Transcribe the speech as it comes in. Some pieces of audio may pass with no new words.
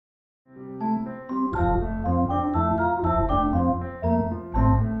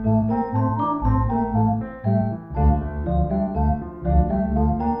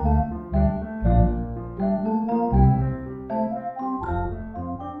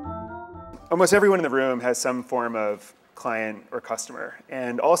almost everyone in the room has some form of client or customer.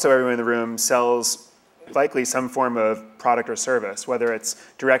 And also everyone in the room sells likely some form of product or service, whether it's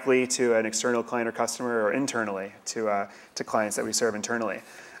directly to an external client or customer or internally to clients that we serve internally.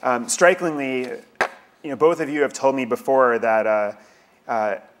 Strikingly, both of you have told me before that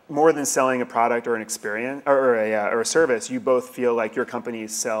more than selling a product or an experience or a service, you both feel like your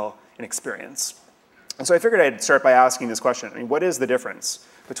companies sell an experience. And so I figured I'd start by asking this question. I mean, what is the difference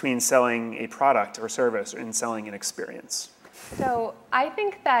between selling a product or service and selling an experience? So I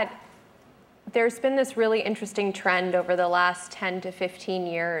think that there's been this really interesting trend over the last 10 to 15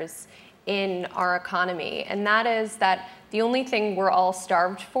 years in our economy, and that is that the only thing we're all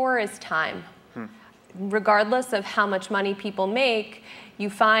starved for is time. Regardless of how much money people make, you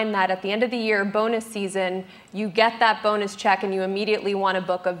find that at the end of the year, bonus season, you get that bonus check and you immediately want to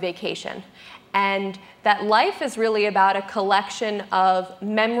book a vacation. And that life is really about a collection of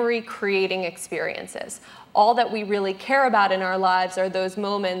memory-creating experiences. All that we really care about in our lives are those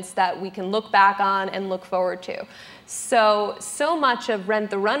moments that we can look back on and look forward to. So much of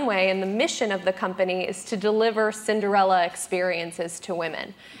Rent the Runway and the mission of the company is to deliver Cinderella experiences to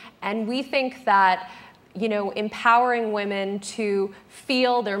women. And we think that empowering women to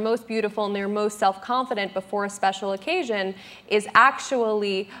feel their most beautiful and their most self-confident before a special occasion is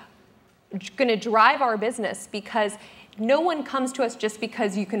actually going to drive our business, because no one comes to us just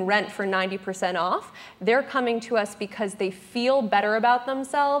because you can rent for 90% off. They're coming to us because they feel better about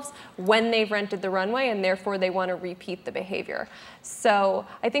themselves when they've rented the runway, and therefore they want to repeat the behavior. So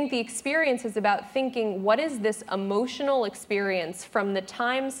I think the experience is about thinking, what is this emotional experience from the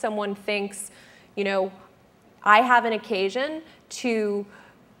time someone thinks, I have an occasion, to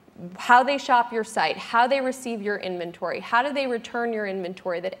how they shop your site, how they receive your inventory, how do they return your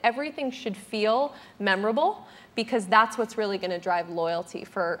inventory, that everything should feel memorable, because that's what's really going to drive loyalty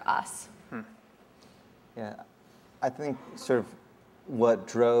for us. Yeah, I think sort of what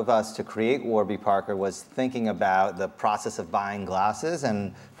drove us to create Warby Parker was thinking about the process of buying glasses,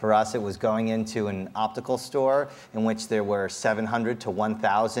 and for us it was going into an optical store in which there were 700 to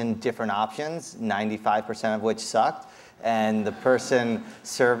 1,000 different options, 95% of which sucked. And the person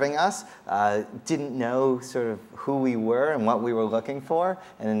serving us didn't know sort of who we were and what we were looking for.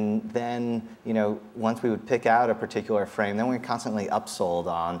 And then, once we would pick out a particular frame, then we were constantly upsold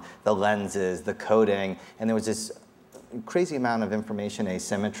on the lenses, the coating, and there was this crazy amount of information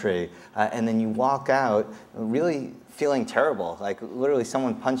asymmetry. And then you walk out really feeling terrible, like literally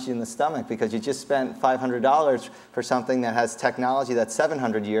someone punched you in the stomach because you just spent $500 for something that has technology that's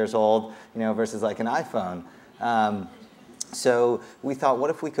 700 years old, versus like an iPhone. So we thought, what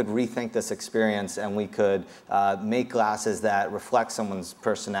if we could rethink this experience and we could make glasses that reflect someone's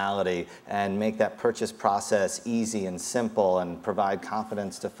personality and make that purchase process easy and simple and provide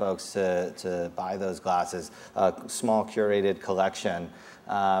confidence to folks to buy those glasses, a small curated collection.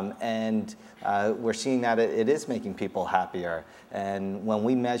 And we're seeing that it is making people happier. And when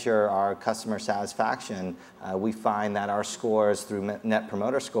we measure our customer satisfaction, we find that our scores through Net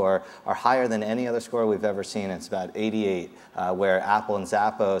Promoter Score are higher than any other score we've ever seen. It's about 88, where Apple and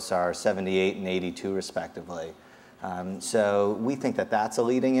Zappos are 78 and 82 respectively. So we think that that's a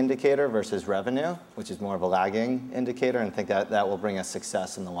leading indicator versus revenue, which is more of a lagging indicator, and think that that will bring us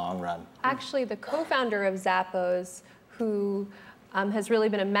success in the long run. Actually, the co-founder of Zappos, who has really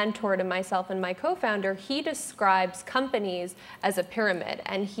been a mentor to myself and my co-founder, he describes companies as a pyramid.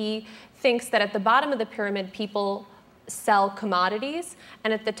 And he thinks that at the bottom of the pyramid, people sell commodities,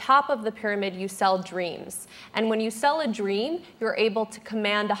 and at the top of the pyramid, you sell dreams. And when you sell a dream, you're able to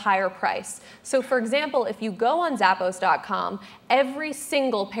command a higher price. So for example, if you go on Zappos.com, every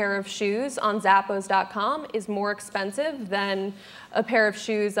single pair of shoes on Zappos.com is more expensive than a pair of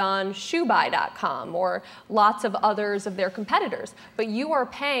shoes on ShoeBuy.com or lots of others of their competitors. But you are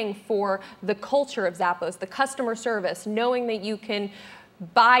paying for the culture of Zappos, the customer service, knowing that you can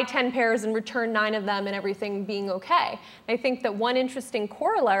buy 10 pairs and return 9 of them and everything being okay. I think that one interesting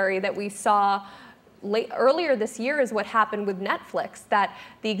corollary that we saw earlier this year is what happened with Netflix, that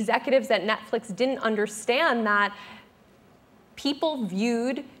the executives at Netflix didn't understand that people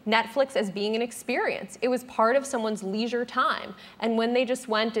viewed Netflix as being an experience. It was part of someone's leisure time. And when they just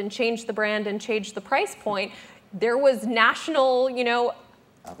went and changed the brand and changed the price point, there was national,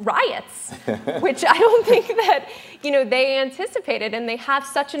 riots, which I don't think that they anticipated, and they have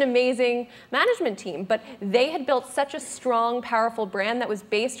such an amazing management team, but they had built such a strong, powerful brand that was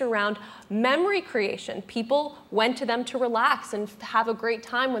based around memory creation. People went to them to relax and have a great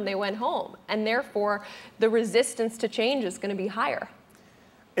time when they went home, and therefore the resistance to change is going to be higher.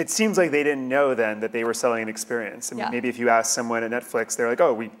 it seems like they didn't know then that they were selling an experience. I mean, maybe if you ask someone at Netflix, they're like,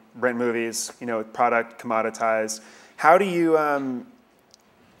 oh, we rent movies, product commoditized. How do you,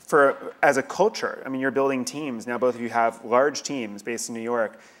 as a culture, I mean, you're building teams. Now both of you have large teams based in New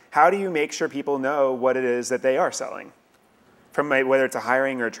York. How do you make sure people know what it is that they are selling? From whether it's a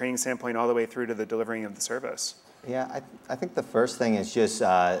hiring or a training standpoint all the way through to the delivering of the service. Yeah, I think the first thing is just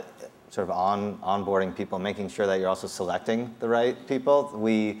sort of onboarding people, making sure that you're also selecting the right people.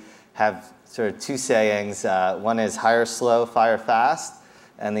 We have sort of two sayings. One is hire slow, fire fast,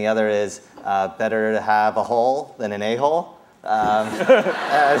 and the other is better to have a hole than an a-hole.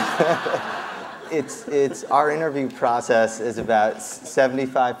 It's our interview process is about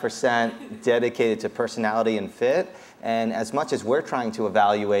 75% dedicated to personality and fit. And as much as we're trying to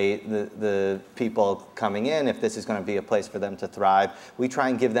evaluate the people coming in, if this is going to be a place for them to thrive, we try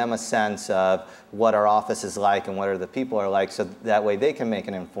and give them a sense of what our office is like and what are the people are like, so that way they can make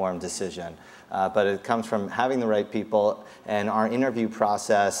an informed decision. But it comes from having the right people. And our interview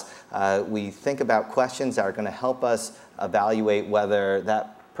process, we think about questions that are going to help us evaluate whether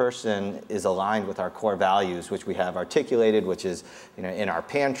that person is aligned with our core values, which we have articulated, which is in our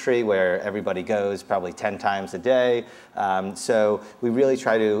pantry where everybody goes probably 10 times a day. So we really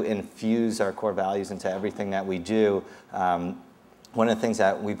try to infuse our core values into everything that we do. One of the things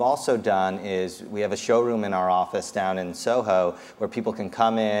that we've also done is we have a showroom in our office down in Soho where people can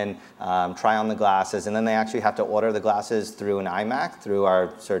come in, try on the glasses, and then they actually have to order the glasses through an iMac, through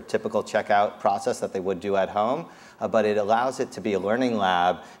our sort of typical checkout process that they would do at home. But it allows it to be a learning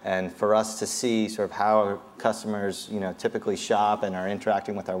lab and for us to see sort of how our customers typically shop and are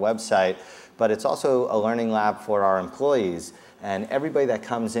interacting with our website. But it's also a learning lab for our employees. And everybody that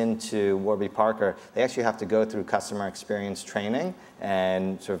comes into Warby Parker, they actually have to go through customer experience training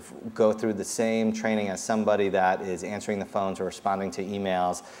and sort of go through the same training as somebody that is answering the phones or responding to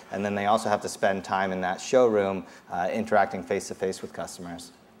emails. And then they also have to spend time in that showroom interacting face-to-face with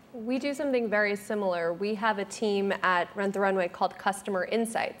customers. We do something very similar. We have a team at Rent the Runway called Customer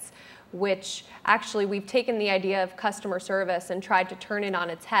Insights, which actually we've taken the idea of customer service and tried to turn it on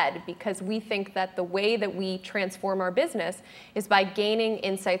its head, because we think that the way that we transform our business is by gaining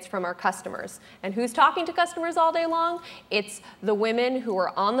insights from our customers. And who's talking to customers all day long? It's the women who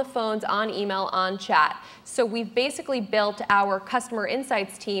are on the phones, on email, on chat. So we've basically built our customer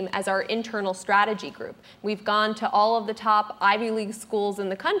insights team as our internal strategy group. We've gone to all of the top Ivy League schools in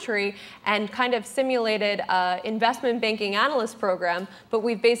the country and kind of simulated an investment banking analyst program, but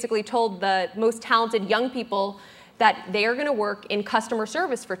we've basically told the most talented young people that they are going to work in customer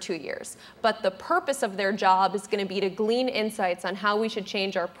service for 2 years. But the purpose of their job is going to be to glean insights on how we should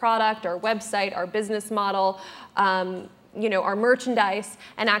change our product, our website, our business model, our merchandise,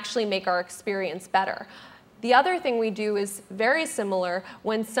 and actually make our experience better. The other thing we do is very similar.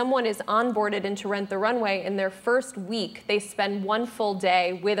 When someone is onboarded into Rent the Runway, in their first week, they spend 1 full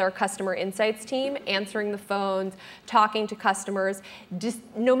day with our customer insights team, answering the phones, talking to customers, just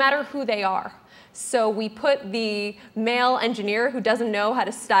no matter who they are. So we put the male engineer who doesn't know how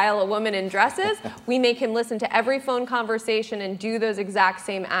to style a woman in dresses, we make him listen to every phone conversation and do those exact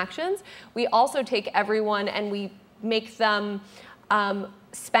same actions. We also take everyone and we make them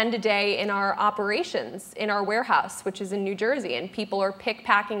spend a day in our operations, in our warehouse, which is in New Jersey, and people are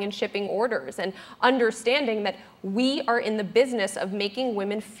packing and shipping orders and understanding that we are in the business of making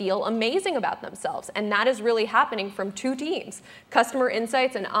women feel amazing about themselves. And that is really happening from 2 teams, customer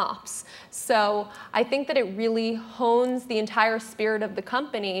insights and ops. So I think that it really hones the entire spirit of the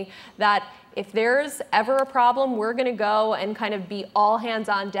company, that if there's ever a problem, we're going to go and kind of be all hands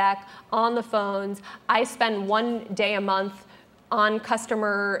on deck, on the phones. I spend 1 day a month on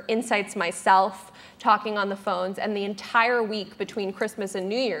customer insights myself, talking on the phones, and the entire week between Christmas and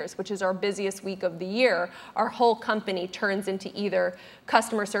New Year's, which is our busiest week of the year, our whole company turns into either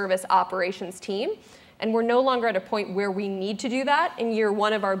customer service operations team. And we're no longer at a point where we need to do that. In year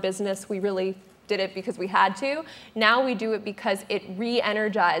 1 of our business, we really did it because we had to. Now we do it because it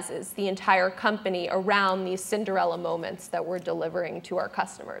re-energizes the entire company around these Cinderella moments that we're delivering to our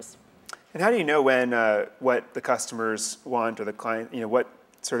customers. And how do you know when what the customers want or the client, what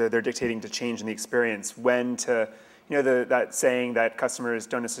sort of they're dictating to change in the experience? When to, that saying that customers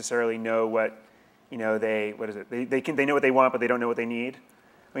don't necessarily know what, they know what they want, but they don't know what they need.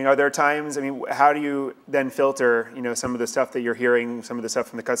 I mean, are there times? I mean, how do you then filter, some of the stuff that you're hearing, some of the stuff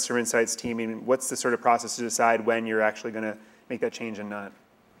from the customer insights team? I mean, what's the sort of process to decide when you're actually going to make that change and not?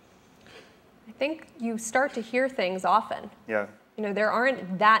 I think you start to hear things often. Yeah. There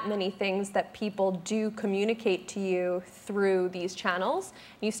aren't that many things that people do communicate to you through these channels.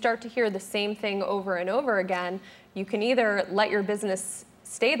 You start to hear the same thing over and over again. You can either let your business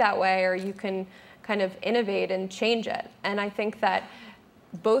stay that way or you can kind of innovate and change it. And I think that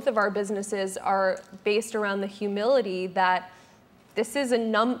both of our businesses are based around the humility that this is a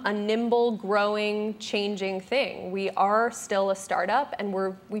nimble, growing, changing thing. We are still a startup, and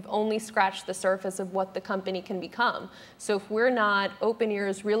we've only scratched the surface of what the company can become. So if we're not open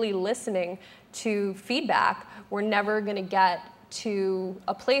ears really listening to feedback, we're never going to get to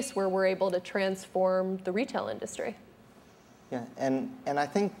a place where we're able to transform the retail industry. Yeah, and I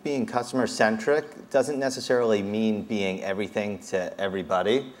think being customer-centric doesn't necessarily mean being everything to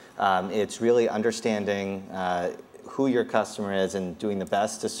everybody. It's really understanding who your customer is and doing the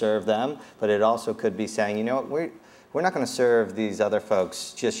best to serve them, but it also could be saying, you know what, we're not going to serve these other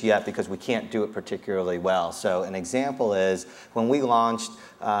folks just yet because we can't do it particularly well. So an example is when we launched,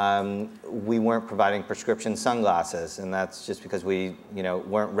 we weren't providing prescription sunglasses, and that's just because we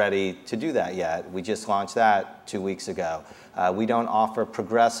weren't ready to do that yet. We just launched that 2 weeks ago. We don't offer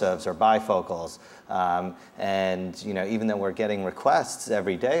progressives or bifocals, and even though we're getting requests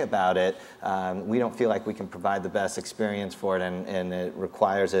every day about it, we don't feel like we can provide the best experience for it, and it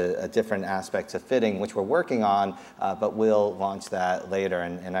requires a different aspect to fitting, which we're working on, but we'll launch that later.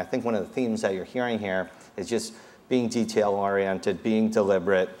 And I think one of the themes that you're hearing here is just being detail-oriented, being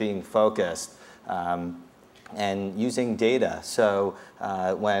deliberate, being focused, and using data. So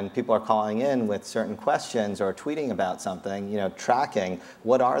when people are calling in with certain questions or tweeting about something, tracking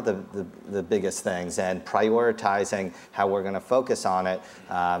what are the biggest things and prioritizing how we're going to focus on it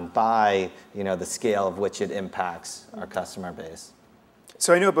by the scale of which it impacts our customer base.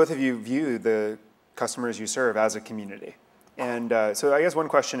 So I know both of you view the customers you serve as a community. And so I guess one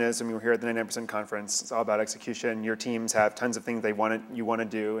question is, we're here at the 99% conference. It's all about execution. Your teams have tons of things you want to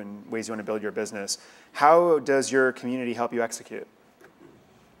do and ways you want to build your business. How does your community help you execute?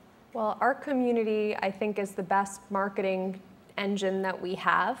 Well, our community, I think, is the best marketing engine that we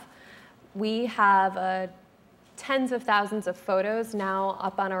have. We have tens of thousands of photos now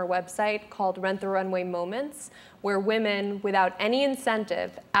up on our website called Rent the Runway Moments, where women, without any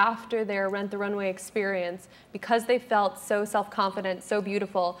incentive, after their Rent the Runway experience, because they felt so self-confident, so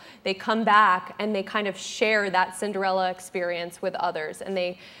beautiful, they come back and they kind of share that Cinderella experience with others. And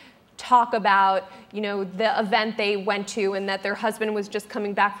they talk about the event they went to and that their husband was just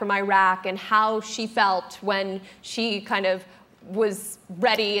coming back from Iraq and how she felt when she kind of was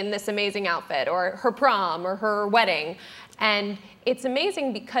ready in this amazing outfit, or her prom or her wedding. And it's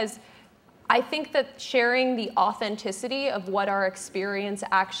amazing because I think that sharing the authenticity of what our experience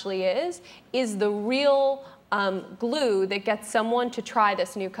actually is the real glue that gets someone to try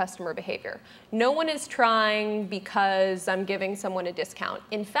this new customer behavior. No one is trying because I'm giving someone a discount.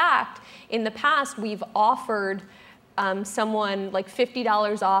 In fact, in the past, we've offered someone like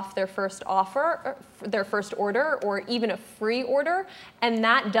 $50 off their first offer, their first order, or even a free order, and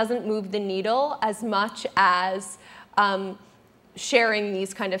that doesn't move the needle as much as sharing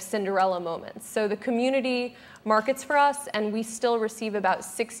these kind of Cinderella moments. So the community markets for us, and we still receive about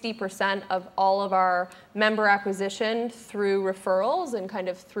 60% of all of our member acquisition through referrals and kind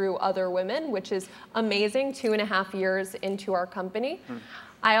of through other women, which is amazing 2.5 years into our company.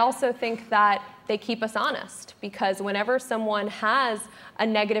 I also think that they keep us honest, because whenever someone has a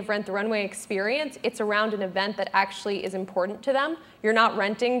negative Rent the Runway experience, it's around an event that actually is important to them. You're not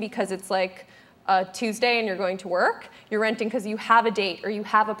renting because it's like a Tuesday and you're going to work. You're renting because you have a date or you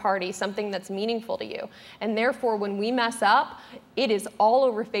have a party, something that's meaningful to you. And therefore, when we mess up, it is all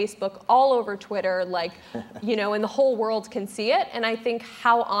over Facebook, all over Twitter, and the whole world can see it. And I think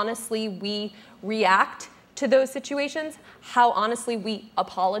how honestly we react to those situations, how honestly we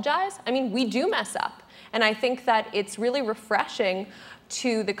apologize. We do mess up. And I think that it's really refreshing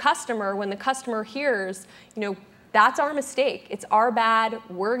to the customer when the customer hears, that's our mistake. It's our bad.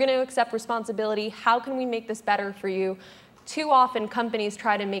 We're going to accept responsibility. How can we make this better for you? Too often, companies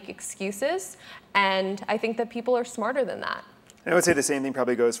try to make excuses, and I think that people are smarter than that. And I would say the same thing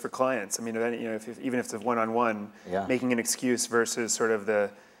probably goes for clients. Even if it's a one-on-one, making an excuse versus sort of the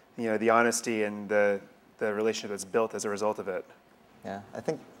honesty and the relationship that's built as a result of it. Yeah, I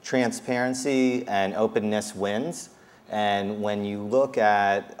think transparency and openness wins. And when you look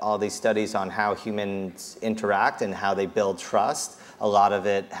at all these studies on how humans interact and how they build trust, a lot of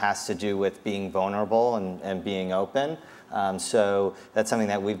it has to do with being vulnerable and being open. So that's something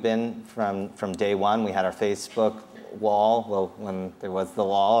that we've been from day one. We had our Facebook wall, well, when there was the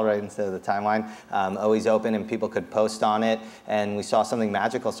wall, right, instead of the timeline, always open, and people could post on it. And we saw something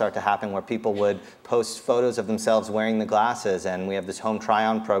magical start to happen where people would post photos of themselves wearing the glasses. And we have this home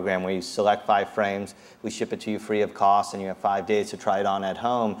try-on program where you select 5 frames, we ship it to you free of cost, and you have 5 days to try it on at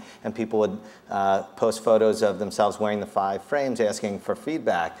home. And people would post photos of themselves wearing the 5 frames, asking for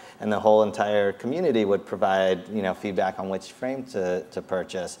feedback. And the whole entire community would provide, feedback on which frame to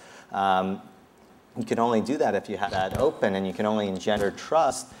purchase. You can only do that if you have that open, and you can only engender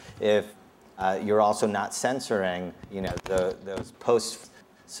trust if you're also not censoring, those posts.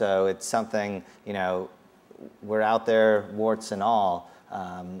 So it's something, we're out there, warts and all.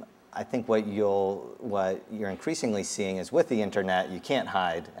 I think what you're increasingly seeing is with the internet, you can't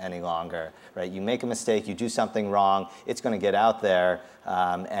hide any longer, right? You make a mistake, you do something wrong, it's going to get out there,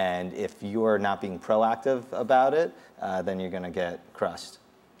 and if you're not being proactive about it, then you're going to get crushed.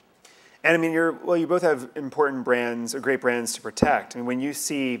 And I mean, you both have important brands, or great brands to protect. I mean, when you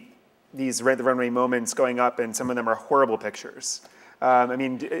see these Rent the Runway moments going up, and some of them are horrible pictures, I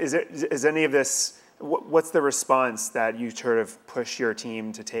mean, is any of this, what's the response that you sort of push your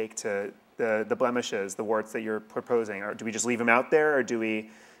team to take to the blemishes, the warts that you're proposing? Or do we just leave them out there, or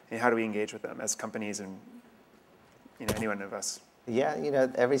how do we engage with them as companies and, any one of us? Yeah,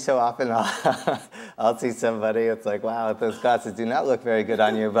 every so often I'll see somebody, it's like, wow, those glasses do not look very good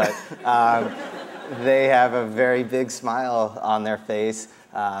on you, but they have a very big smile on their face,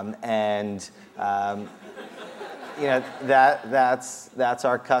 that's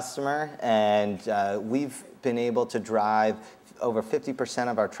our customer, and we've been able to drive over 50%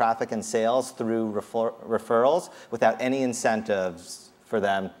 of our traffic and sales through referrals without any incentives for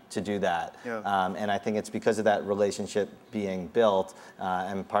them to do that. Yeah. And I think it's because of that relationship being built,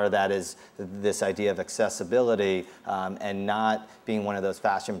 and part of that is this idea of accessibility, and not being one of those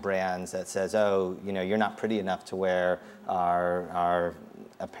fashion brands that says, oh, you're not pretty enough to wear our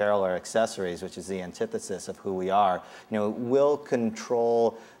apparel or accessories, which is the antithesis of who we are. We'll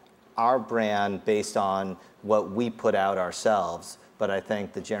control our brand based on what we put out ourselves, but I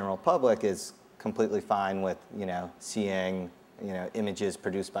think the general public is completely fine with, seeing images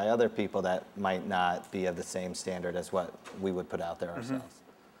produced by other people that might not be of the same standard as what we would put out there ourselves.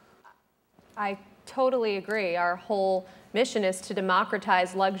 I totally agree. Our whole mission is to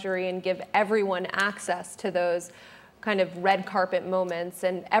democratize luxury and give everyone access to those kind of red carpet moments,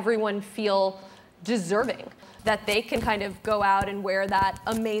 and everyone feel deserving that they can kind of go out and wear that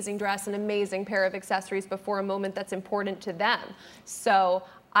amazing dress, an amazing pair of accessories before a moment that's important to them. So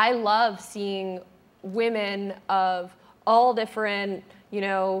I love seeing women of all different,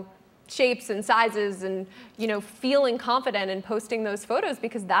 shapes and sizes, and, feeling confident in posting those photos,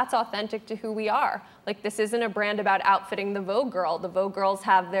 because that's authentic to who we are. Like, this isn't a brand about outfitting the Vogue girl. The Vogue girls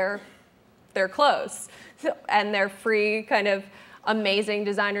have their clothes and their free kind of amazing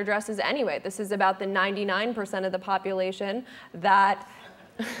designer dresses anyway. This is about the 99% of the population that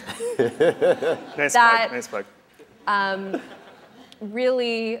nice plug.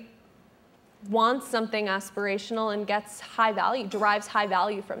 Really wants something aspirational and gets high value, derives high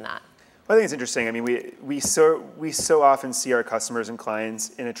value from that. Well, I think it's interesting. I mean, we so often see our customers and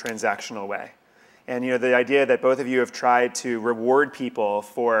clients in a transactional way. And the idea that both of you have tried to reward people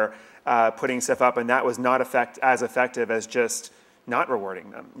for putting stuff up, and that was not as effective as just not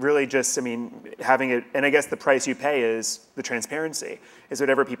rewarding them. Really just, having it, and I guess the price you pay is the transparency, is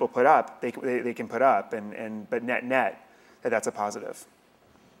whatever people put up, they can put up, but net, that's a positive.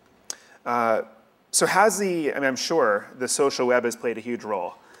 So I'm sure the social web has played a huge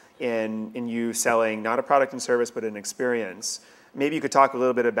role in you selling not a product and service, but an experience. Maybe you could talk a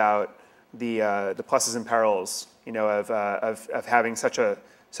little bit about the pluses and perils, of having such a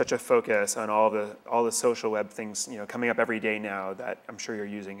focus on all the social web things, coming up every day now that I'm sure you're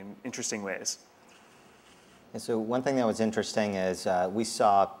using in interesting ways. And so one thing that was interesting is we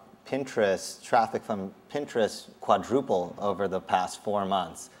saw traffic from Pinterest quadruple over the past 4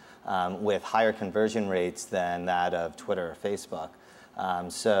 months. With higher conversion rates than that of Twitter or Facebook.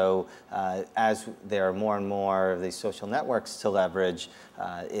 So as there are more and more of these social networks to leverage,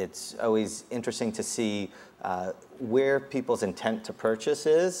 it's always interesting to see where people's intent to purchase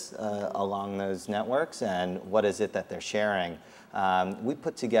is along those networks, and what is it that they're sharing. We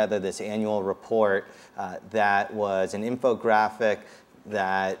put together this annual report that was an infographic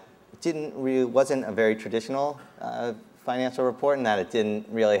that wasn't a very traditional financial report, in that it didn't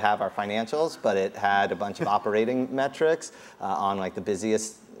really have our financials, but it had a bunch of operating metrics on like the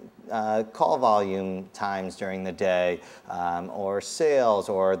busiest call volume times during the day, or sales,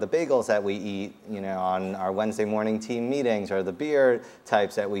 or the bagels that we eat, on our Wednesday morning team meetings, or the beer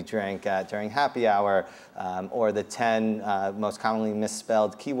types that we drink during happy hour, or the 10 most commonly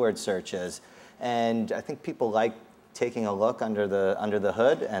misspelled keyword searches. And I think people like taking a look under the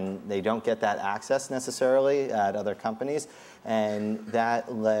hood, and they don't get that access necessarily at other companies. And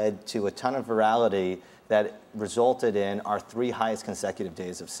that led to a ton of virality that resulted in our 3 highest consecutive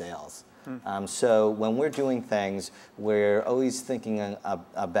days of sales. So when we're doing things, we're always thinking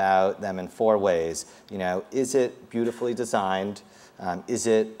about them in 4 ways. Is it beautifully designed? Is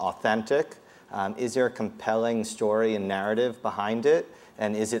it authentic? Is there a compelling story and narrative behind it?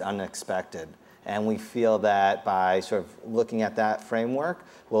 And is it unexpected? And we feel that by sort of looking at that framework,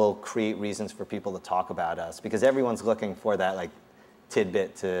 we'll create reasons for people to talk about us, because everyone's looking for that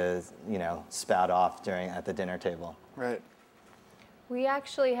tidbit to spout off at the dinner table. Right. We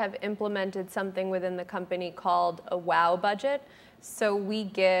actually have implemented something within the company called a WOW budget. So we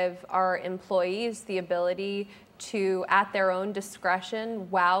give our employees the ability to, at their own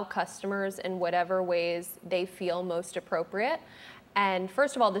discretion, wow customers in whatever ways they feel most appropriate. And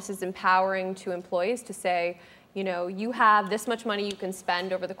first of all, this is empowering to employees to say, you have this much money you can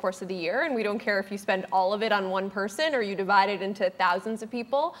spend over the course of the year, and we don't care if you spend all of it on one person or you divide it into thousands of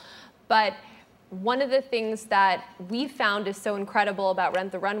people. But one of the things that we found is so incredible about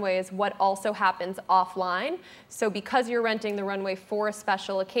Rent the Runway is what also happens offline. So because you're renting the runway for a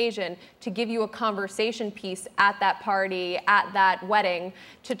special occasion, to give you a conversation piece at that party, at that wedding,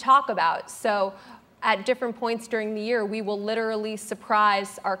 to talk about. So at different points during the year, we will literally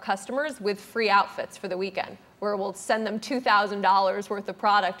surprise our customers with free outfits for the weekend, where we'll send them $2,000 worth of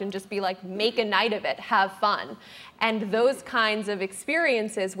product and just be like, make a night of it, have fun. And those kinds of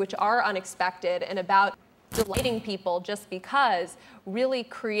experiences, which are unexpected and about delighting people just because, really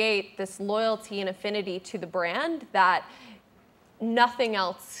create this loyalty and affinity to the brand that nothing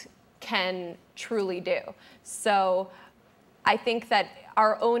else can truly do. So I think that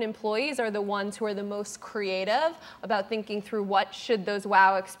our own employees are the ones who are the most creative about thinking through what should those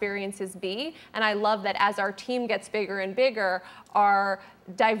wow experiences be. And I love that as our team gets bigger and bigger, our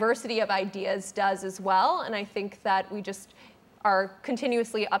diversity of ideas does as well. And I think that we just are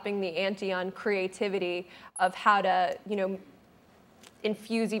continuously upping the ante on creativity of how to,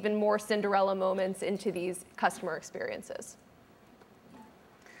 infuse even more Cinderella moments into these customer experiences.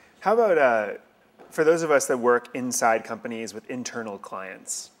 How about for those of us that work inside companies with internal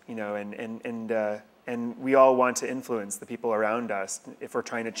clients, and we all want to influence the people around us if we're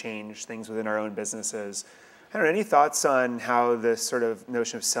trying to change things within our own businesses. I don't know, any thoughts on how this sort of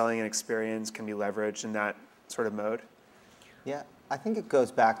notion of selling an experience can be leveraged in that sort of mode? Yeah, I think it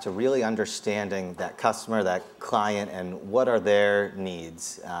goes back to really understanding that customer, that client, and what are their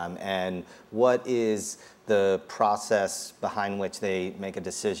needs, and what is the process behind which they make a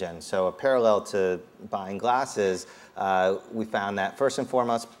decision. So a parallel to buying glasses, we found that first and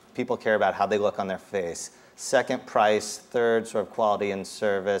foremost, people care about how they look on their face. Second, price. Third, sort of quality and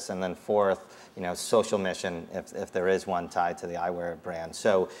service. And then fourth, social mission, if there is one tied to the eyewear brand.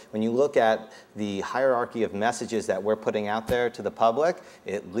 So when you look at the hierarchy of messages that we're putting out there to the public,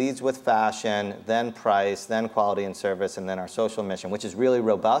 it leads with fashion, then price, then quality and service, and then our social mission, which is really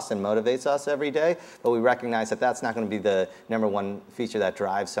robust and motivates us every day. But we recognize that that's not going to be the #1 feature that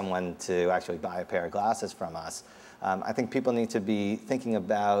drives someone to actually buy a pair of glasses from us. I think people need to be thinking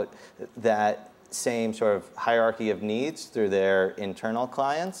about that same sort of hierarchy of needs through their internal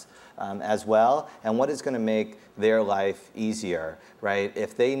clients as well, and what is going to make their life easier, right?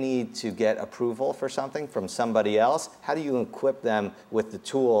 If they need to get approval for something from somebody else, how do you equip them with the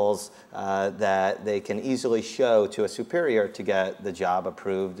tools that they can easily show to a superior to get the job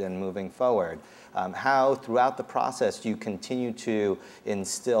approved and moving forward? How throughout the process do you continue to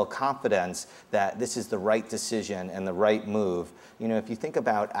instill confidence that this is the right decision and the right move? If you think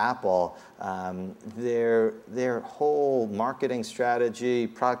about Apple, their whole marketing strategy,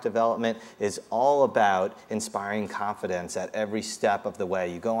 product development is all about inspiring confidence at every step of the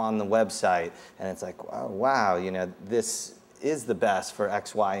way. You go on the website and it's like, oh, wow, this is the best for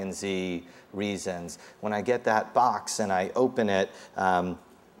X, Y, and Z reasons. When I get that box and I open it,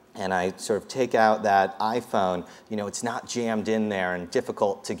 and I sort of take out that iPhone, it's not jammed in there and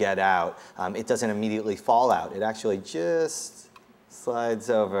difficult to get out. It doesn't immediately fall out. It actually just slides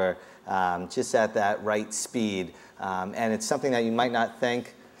over just at that right speed. And it's something that you might not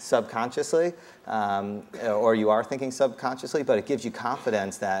think subconsciously, or you are thinking subconsciously, but it gives you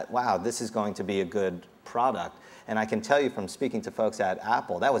confidence that, wow, this is going to be a good product. And I can tell you from speaking to folks at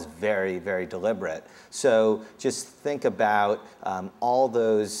Apple, that was very, very deliberate. So just think about all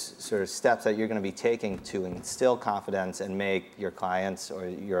those sort of steps that you're going to be taking to instill confidence and make your clients or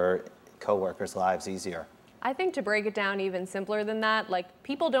your coworkers' lives easier. I think to break it down even simpler than that, like,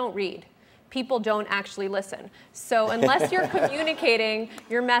 people don't read. People don't actually listen. So unless you're communicating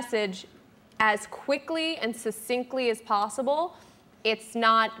your message as quickly and succinctly as possible, it's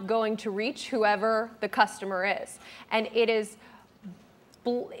not going to reach whoever the customer is. And it's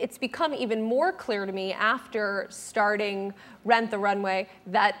become even more clear to me after starting Rent the Runway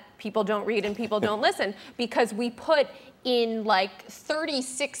that people don't read and people don't listen, because we put in like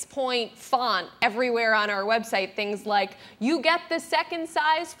 36-point font everywhere on our website things like, you get the second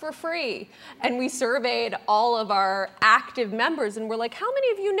size for free. And we surveyed all of our active members and we're like, how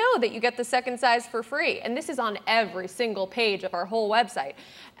many of you know that you get the second size for free? And this is on every single page of our whole website.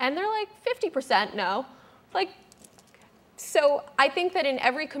 And they're like, 50% no. Like, so I think that in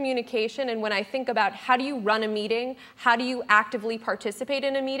every communication, and when I think about how do you run a meeting, how do you actively participate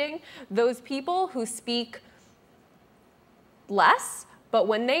in a meeting, those people who speak less, but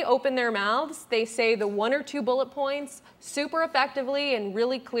when they open their mouths, they say the 1 or 2 bullet points super effectively and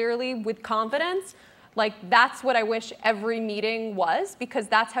really clearly with confidence. Like, that's what I wish every meeting was, because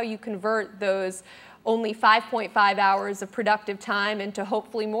that's how you convert those only 5.5 hours of productive time into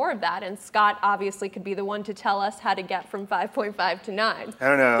hopefully more of that. And Scott obviously could be the one to tell us how to get from 5.5 to 9. I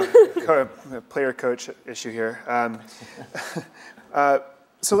don't know, player-coach issue here.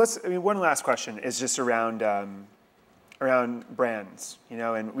 So one last question is just around brands,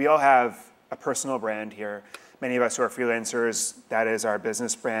 and we all have a personal brand here. Many of us who are freelancers, that is our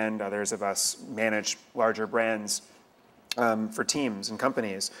business brand. Others of us manage larger brands for teams and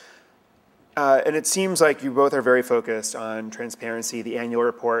companies. And it seems like you both are very focused on transparency, the annual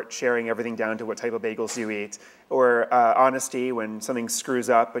report, sharing everything down to what type of bagels you eat, or honesty when something screws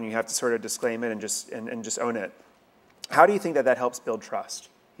up and you have to sort of disclaim it and just own it. How do you think that helps build trust?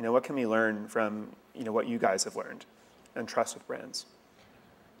 What can we learn from what you guys have learned and trust with brands?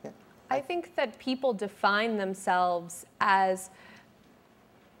 I think that people define themselves as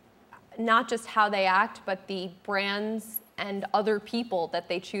not just how they act, but the brands and other people that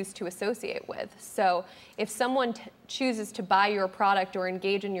they choose to associate with. So if someone chooses to buy your product or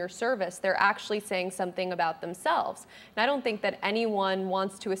engage in your service, they're actually saying something about themselves. And I don't think that anyone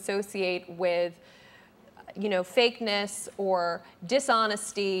wants to associate with fakeness or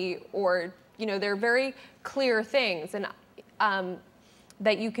dishonesty, or they're very clear things and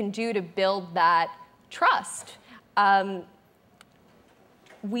that you can do to build that trust.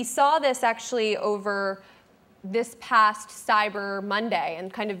 We saw this actually over this past Cyber Monday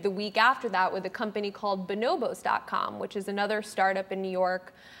and kind of the week after that with a company called bonobos.com, which is another startup in New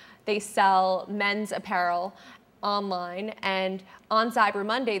York. They sell men's apparel online, and on Cyber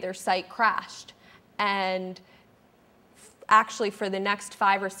Monday their site crashed. And actually for the next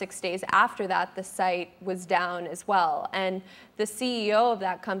 5 or 6 days after that, the site was down as well. And the CEO of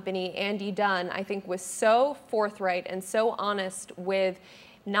that company, Andy Dunn, I think was so forthright and so honest with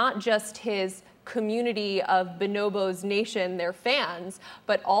not just his community of Bonobos Nation, their fans,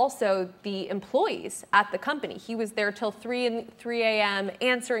 but also the employees at the company. He was there till 3 a.m.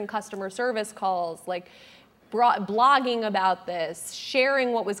 answering customer service calls, like blogging about this,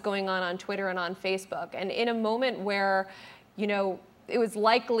 sharing what was going on Twitter and on Facebook. And in a moment where, it was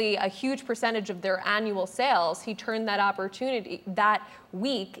likely a huge percentage of their annual sales, he turned that opportunity that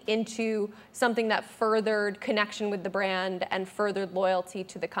week into something that furthered connection with the brand and furthered loyalty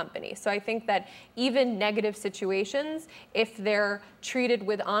to the company. So I think that even negative situations, if they're treated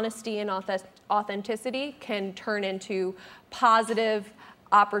with honesty and authenticity, can turn into positive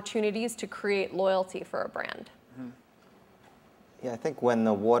opportunities to create loyalty for a brand. Yeah, I think when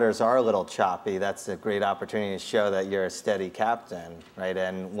the waters are a little choppy, that's a great opportunity to show that you're a steady captain, right?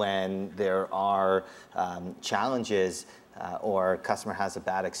 And when there are challenges or a customer has a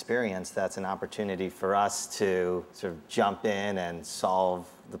bad experience, that's an opportunity for us to sort of jump in and solve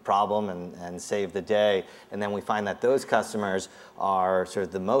the problem and save the day. And then we find that those customers are sort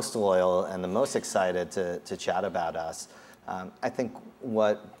of the most loyal and the most excited to chat about us. I think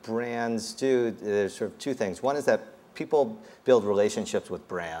what brands do, there's sort of 2 things. One is that people build relationships with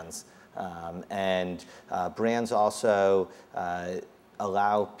brands, and brands also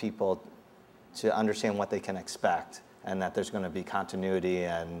allow people to understand what they can expect, and that there's going to be continuity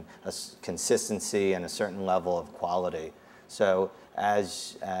and a consistency and a certain level of quality. So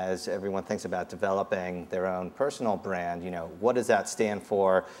as everyone thinks about developing their own personal brand, what does that stand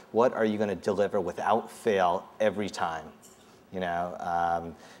for? What are you going to deliver without fail every time?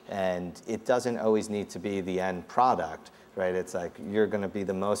 And it doesn't always need to be the end product, right? It's like you're going to be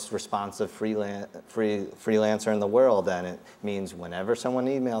the most responsive freelancer in the world, and it means whenever someone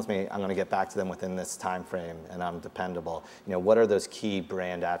emails me, I'm going to get back to them within this time frame, and I'm dependable. What are those key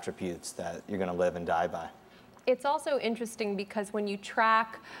brand attributes that you're going to live and die by? It's also interesting because when you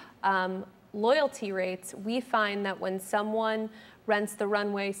track loyalty rates, we find that when someone rents the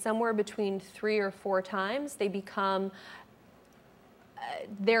runway somewhere between 3 or 4 times, they become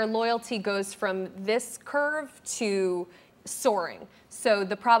their loyalty goes from this curve to soaring. So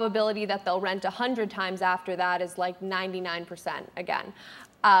the probability that they'll rent 100 times after that is like 99% again.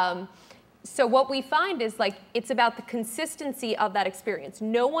 So what we find is it's about the consistency of that experience.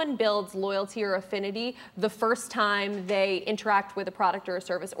 No one builds loyalty or affinity the first time they interact with a product or a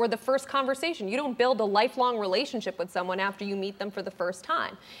service, or the first conversation. You don't build a lifelong relationship with someone after you meet them for the first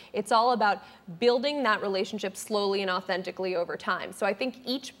time. It's all about building that relationship slowly and authentically over time. So I think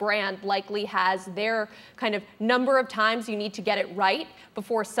each brand likely has their kind of number of times you need to get it right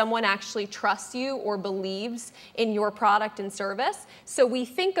before someone actually trusts you or believes in your product and service. So we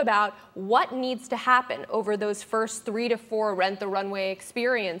think about what needs to happen over those first 3 to 4 Rent the Runway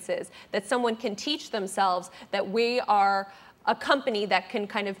experiences that someone can teach themselves that we are a company that can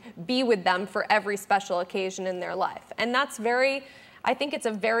kind of be with them for every special occasion in their life. And that's I think it's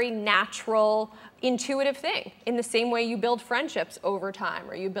a very natural, intuitive thing. In the same way you build friendships over time,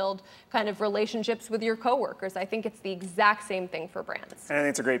 or you build kind of relationships with your coworkers. I think it's the exact same thing for brands. And I think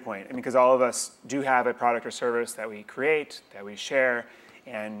it's a great point. Because all of us do have a product or service that we create, that we share,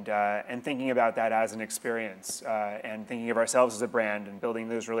 and thinking about that as an experience, and thinking of ourselves as a brand and building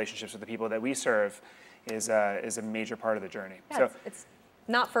those relationships with the people that we serve is a major part of the journey. Yeah, so it's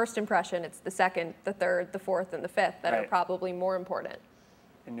not first impression, it's the second, the third, the fourth, and the fifth that are probably more important.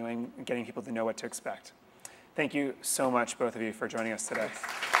 And getting people to know what to expect. Thank you so much, both of you, for joining us today.